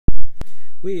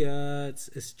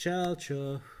It's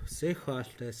Chalcho,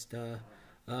 Sehwashlesta.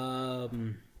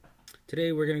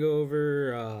 Today we're gonna go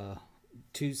over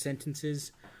two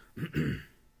sentences.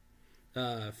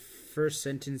 uh, First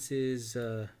sentence is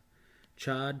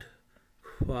Chad,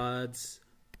 Quads,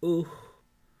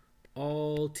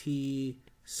 Alti,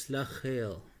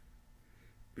 Slachel.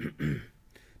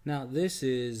 Now this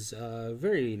is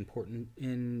very important,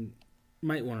 and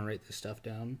might want to write this stuff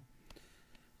down.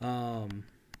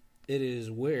 It is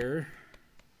where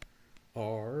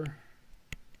are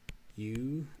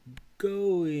you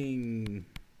going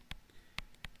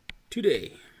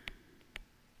today?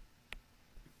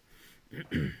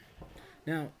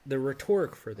 Now, the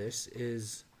rhetoric for this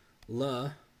is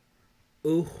la,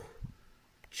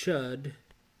 chud,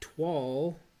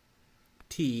 twal,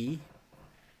 t,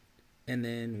 and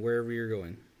then wherever you're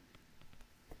going.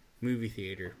 Movie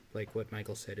theater, like what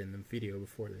Michael said in the video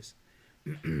before this.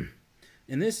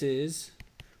 And this is,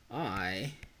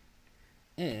 I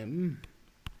am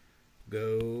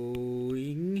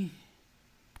going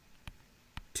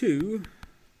to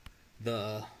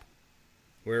the,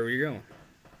 wherever you're going.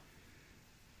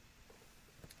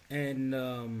 And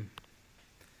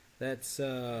that's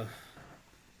those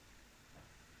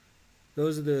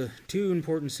are the two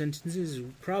important sentences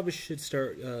we probably should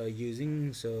start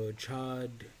using. So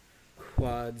chad,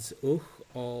 quads,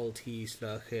 all t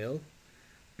slachel.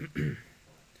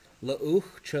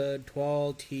 La'uch chud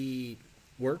twal t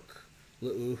work.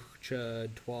 La'uch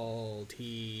chud twal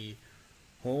t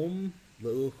home.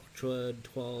 La'uch chud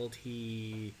twal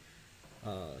t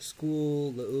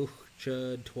school. La'uch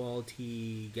chud twal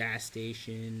t gas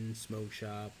station, smoke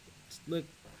shop. Look,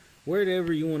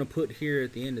 wherever you want to put here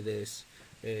at the end of this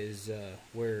is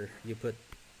where you put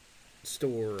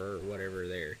store or whatever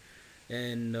there.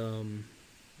 And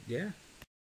yeah.